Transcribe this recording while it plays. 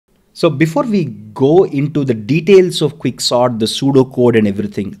So before we go into the details of quicksort, the pseudocode and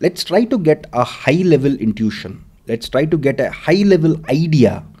everything, let's try to get a high level intuition. Let's try to get a high level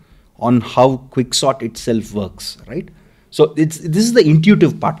idea on how quicksort itself works, right? So this is the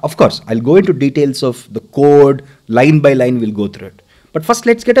intuitive part. Of course, I'll go into details of the code, line by line, we'll go through it. But first,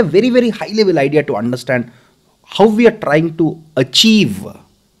 let's get a very, very high level idea to understand how we are trying to achieve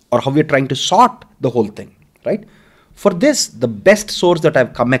or how we are trying to sort the whole thing, right? For this, the best source that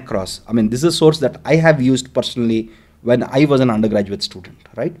I've come across, I mean, this is a source that I have used personally when I was an undergraduate student,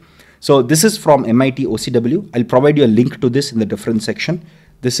 right? So this is from MIT OCW. I'll provide you a link to this in the reference section.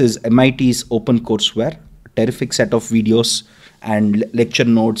 This is MIT's OpenCourseware, a terrific set of videos and lecture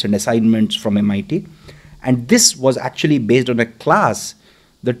notes and assignments from MIT. And this was actually based on a class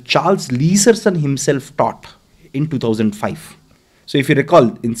that Charles Leeserson himself taught in 2005. So if you recall,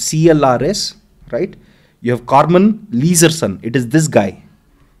 in CLRS, right, you have Carmen Leeserson. It is this guy.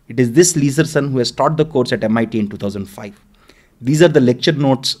 It is this Leeserson who has taught the course at MIT in 2005. These are the lecture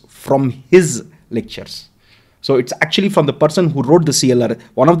notes from his lectures. So it's actually from the person who wrote the CLRS,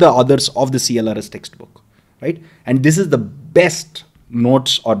 one of the authors of the CLRS textbook, right? And this is the best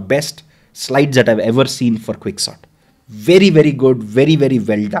notes or best slides that I've ever seen for quicksort. Very, very good, very, very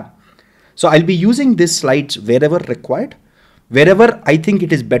well done. So I'll be using these slides wherever required, wherever I think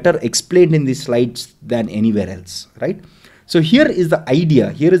it is better explained in these slides than anywhere else, right? So here is the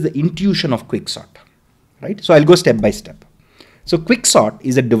idea, here is the intuition of quicksort, right? So I'll go step by step. So quicksort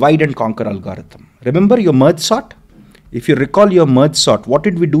is a divide and conquer algorithm. Remember your merge sort? If you recall your merge sort, what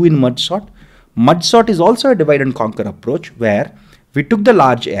did we do in merge sort? Merge sort is also a divide and conquer approach where we took the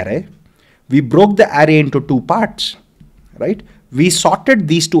large array, we broke the array into two parts, right? We sorted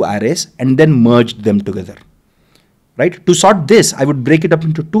these two arrays and then merged them together, right? To sort this, I would break it up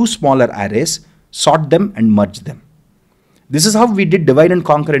into two smaller arrays, sort them and merge them. This is how we did divide and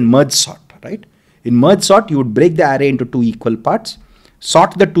conquer in merge sort, right? In merge sort, you would break the array into two equal parts,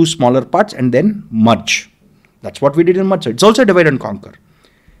 sort the two smaller parts and then merge. That's what we did in merge sort. It's also divide and conquer.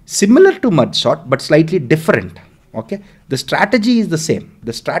 Similar to merge sort, but slightly different, okay? The strategy is the same.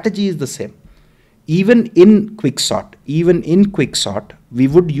 The strategy is the same. Even in quicksort, we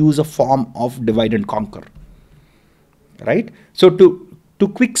would use a form of divide and conquer, right? So to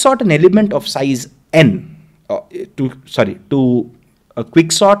quicksort an element of size n, to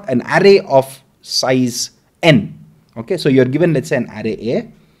quicksort an array of size n, okay? So you're given, let's say, an array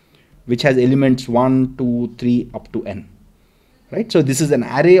A, which has elements 1, 2, 3, up to n, right? So this is an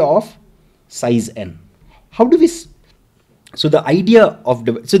array of size n. How do we... So the idea of,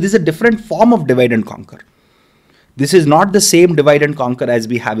 so this is a different form of divide and conquer. This is not the same divide and conquer as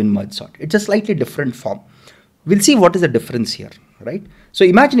we have in merge sort. It's a slightly different form. We'll see what is the difference here, right? So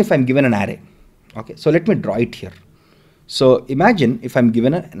imagine if I'm given an array. Okay, so let me draw it here. So imagine if I'm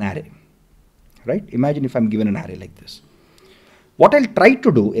given an array, right? Imagine if I'm given an array like this. What I'll try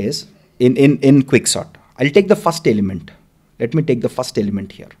to do is, in quicksort, I'll take the first element. Let me take the first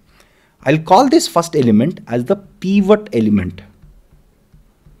element here. I'll call this first element as the pivot element.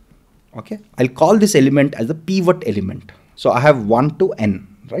 Okay, I'll call this element as the pivot element. So I have 1 to n,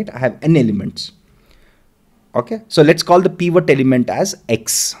 right? I have n elements. Okay, so let's call the pivot element as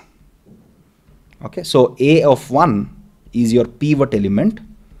x. Okay, so a of 1 is your pivot element,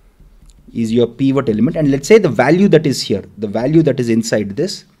 and let's say the value that is here, the value that is inside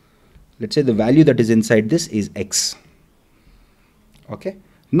this, let's say the value that is inside this is x. Okay.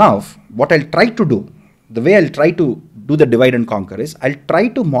 Now, what I'll try to do, the way I'll try to do the divide and conquer is, I'll try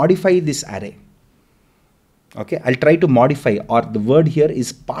to modify this array. Okay, I'll try to modify, or the word here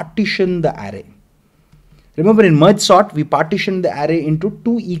is partition the array. Remember in merge sort, we partition the array into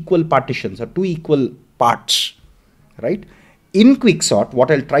two equal partitions or two equal parts, right? In quicksort,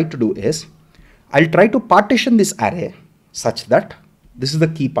 what I'll try to do is, I'll try to partition this array such that, this is the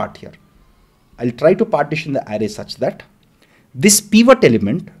key part here. I'll try to partition the array such that this pivot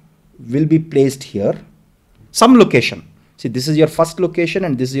element will be placed here, some location. See, this is your first location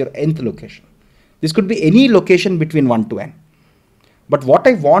and this is your nth location. This could be any location between 1 to n. But what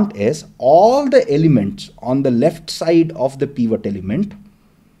I want is all the elements on the left side of the pivot element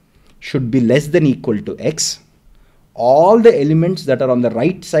should be less than equal to x. All the elements that are on the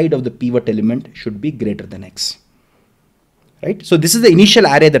right side of the pivot element should be greater than x. Right? So this is the initial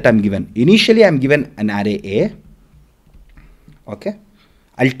array that I'm given. Initially, I'm given an array A. Okay,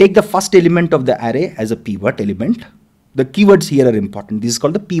 I'll take the first element of the array as a pivot element. The keywords here are important. This is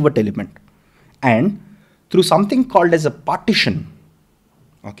called the pivot element. And through something called as a partition,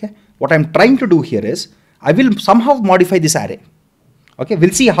 okay, what I'm trying to do here is, I will somehow modify this array. Okay,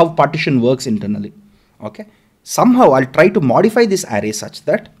 we'll see how partition works internally. Okay, somehow I'll try to modify this array such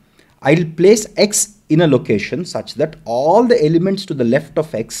that I'll place x in a location such that all the elements to the left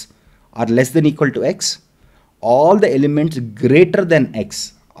of x are less than equal to x. All the elements greater than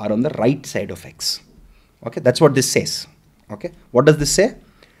x are on the right side of x. Okay, that's what this says. Okay, what does this say?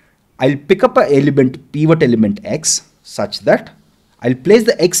 I'll pick up a element, pivot element x, such that I'll place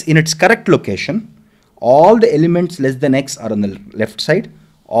the x in its correct location. All the elements less than x are on the left side.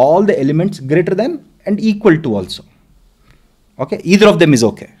 All the elements greater than and equal to also. Okay, either of them is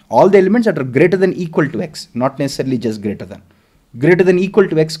okay. All the elements that are greater than equal to x, not necessarily just greater than. Greater than equal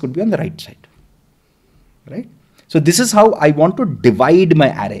to x could be on the right side. Right? So this is how I want to divide my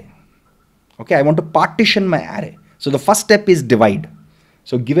array. Okay, I want to partition my array. So the first step is divide.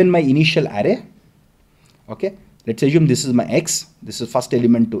 So given my initial array, okay, let's assume this is my x, this is first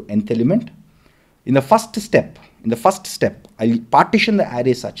element to nth element. In the first step, I'll partition the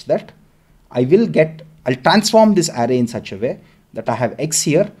array such that I'll transform this array in such a way that I have x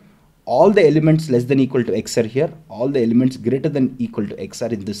here, all the elements less than equal to x are here, all the elements greater than equal to x are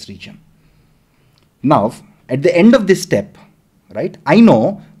in this region. Now, at the end of this step, right, I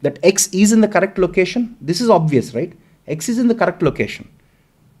know that x is in the correct location. This is obvious, right? X is in the correct location.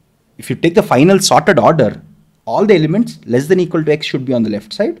 If you take the final sorted order, all the elements less than equal to x should be on the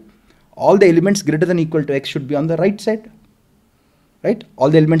left side. All the elements greater than equal to x should be on the right side. Right? All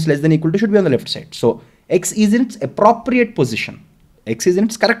the elements less than equal to should be on the left side. So x is in its appropriate position. X is in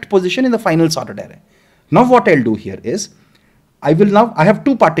its correct position in the final sorted array. Now what I'll do here is, I have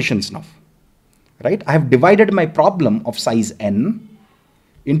two partitions now. Right? I have divided my problem of size n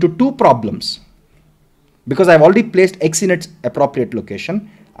into two problems. Because I've already placed x in its appropriate location,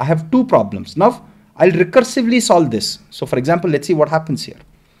 I have two problems. Now I'll recursively solve this. So for example, let's see what happens here.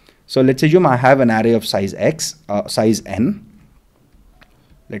 So let's assume I have an array of size size n.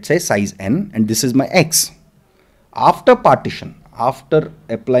 Let's say size n, and this is my x. After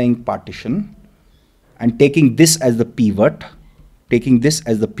applying partition and taking this as the pivot,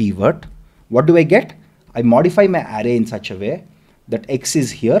 what do I get? I modify my array in such a way that x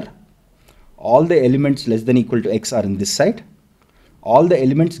is here. All the elements less than equal to x are in this side. All the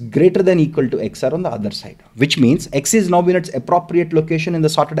elements greater than equal to x are on the other side, which means x is now in its appropriate location in the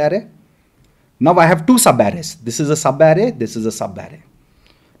sorted array. Now I have two subarrays. This is a subarray, this is a subarray.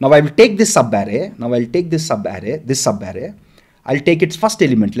 Now I will take this subarray, I'll take its first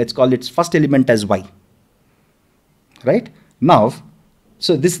element, let's call its first element as y. Right? Now,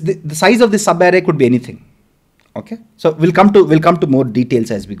 so the size of this subarray could be anything. Okay? So we'll come to more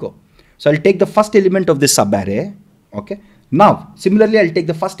details as we go. So I'll take the first element of this subarray. Okay? Now, similarly, I'll take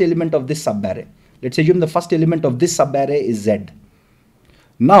the first element of this subarray. Let's assume the first element of this subarray is z.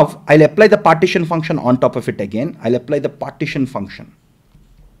 Now, I'll apply the partition function on top of it again. I'll apply the partition function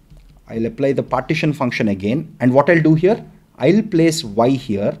again. And what I'll do here, I'll place y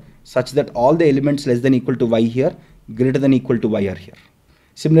here such that all the elements less than equal to y here, greater than equal to y are here.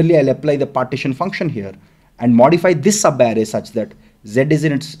 Similarly, I'll apply the partition function here and modify this subarray such that z is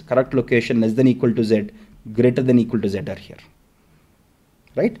in its correct location, less than equal to z, greater than equal to z are here.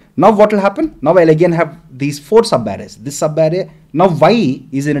 Right? Now what will happen? Now I'll again have these four subarrays. This subarray, now y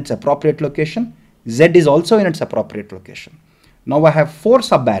is in its appropriate location, z is also in its appropriate location. Now I have four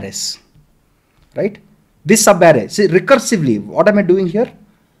subarrays. Right? This subarray, see recursively, what am I doing here?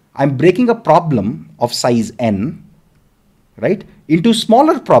 I'm breaking a problem of size n, right, into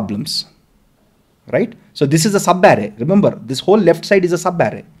smaller problems. Right? So this is a subarray. Remember, this whole left side is a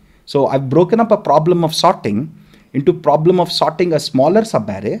subarray. So I've broken up a problem of sorting into problem of sorting a smaller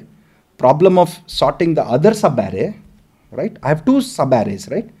subarray, problem of sorting the other subarray, right? I have two subarrays,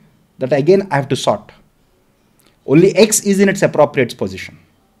 right? That again I have to sort. Only x is in its appropriate position,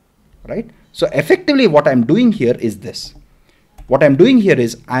 right? So effectively what I'm doing here is this. What I'm doing here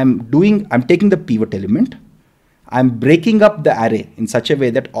is I'm taking the pivot element, I'm breaking up the array in such a way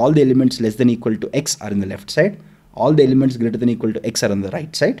that all the elements less than equal to x are in the left side, all the elements greater than equal to x are on the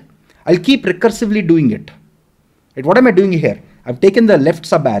right side. I'll keep recursively doing it. Right? What am I doing here? I've taken the left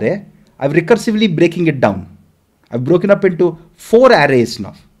subarray, I'm recursively breaking it down. I've broken up into four arrays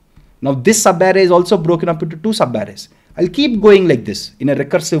now. Now this subarray is also broken up into two subarrays. I'll keep going like this in a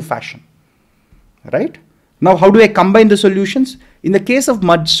recursive fashion. Right? Now how do I combine the solutions? In the case of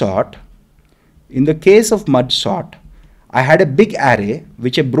merge sort, I had a big array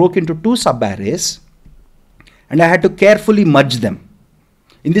which I broke into two subarrays and I had to carefully merge them.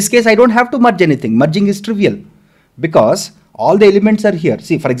 In this case, I don't have to merge anything. Merging is trivial because all the elements are here.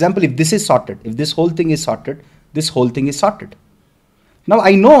 See, for example, if this is sorted, if this whole thing is sorted, this whole thing is sorted. Now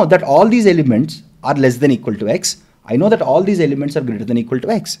I know that all these elements are less than equal to x. I know that all these elements are greater than equal to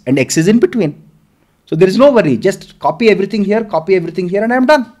x and x is in between. So there is no worry. Just copy everything here and I'm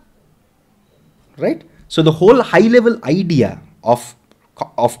done. right? So the whole high level idea of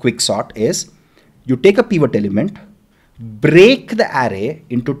quicksort is you take a pivot element, break the array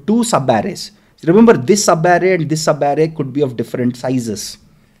into two subarrays. Remember, this subarray and this subarray could be of different sizes.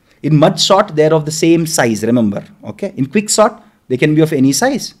 In merge sort, they're of the same size, remember. Okay. In quicksort, they can be of any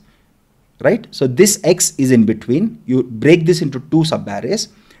size, right? So this X is in between. You break this into two subarrays.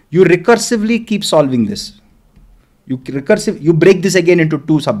 You recursively keep solving this. You break this again into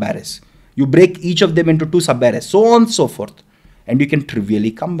two subarrays. You break each of them into two subarrays, so on and so forth. And you can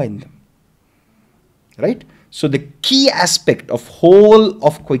trivially combine them, right? So the key aspect of whole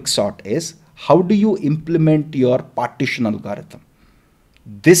of quicksort is how do you implement your partition algorithm?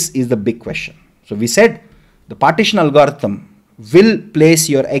 This is the big question. So we said the partition algorithm will place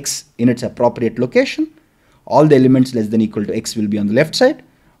your X in its appropriate location. All the elements less than equal to X will be on the left side.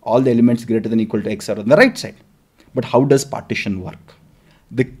 All the elements greater than equal to X are on the right side. But how does partition work?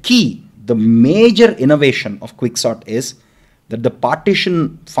 The key, the major innovation of quicksort is that the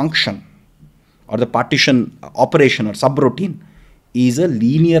partition function or the partition operation or subroutine is a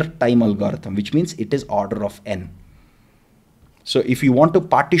linear time algorithm, which means it is order of n. So if you want to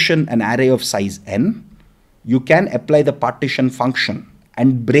partition an array of size n, you can apply the partition function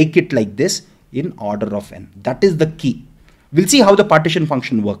and break it like this in order of n. That is the key. We'll see how the partition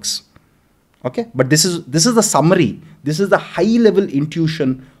function works. Okay, but this is the summary. This is the high level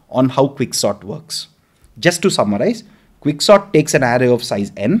intuition on how quicksort works. Just to summarize, quicksort takes an array of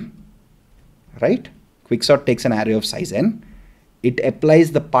size n, right? Quicksort takes an array of size n. It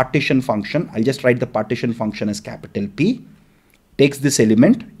applies the partition function. I'll just write the partition function as capital P. Takes this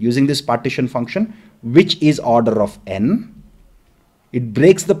element using this partition function, which is order of n. It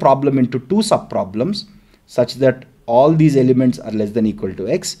breaks the problem into two subproblems such that all these elements are less than equal to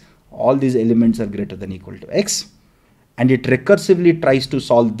X. All these elements are greater than equal to X. And it recursively tries to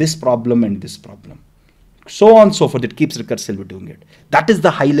solve this problem and this problem. So on and so forth. It keeps recursively doing it. That is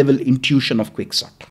the high level intuition of quicksort.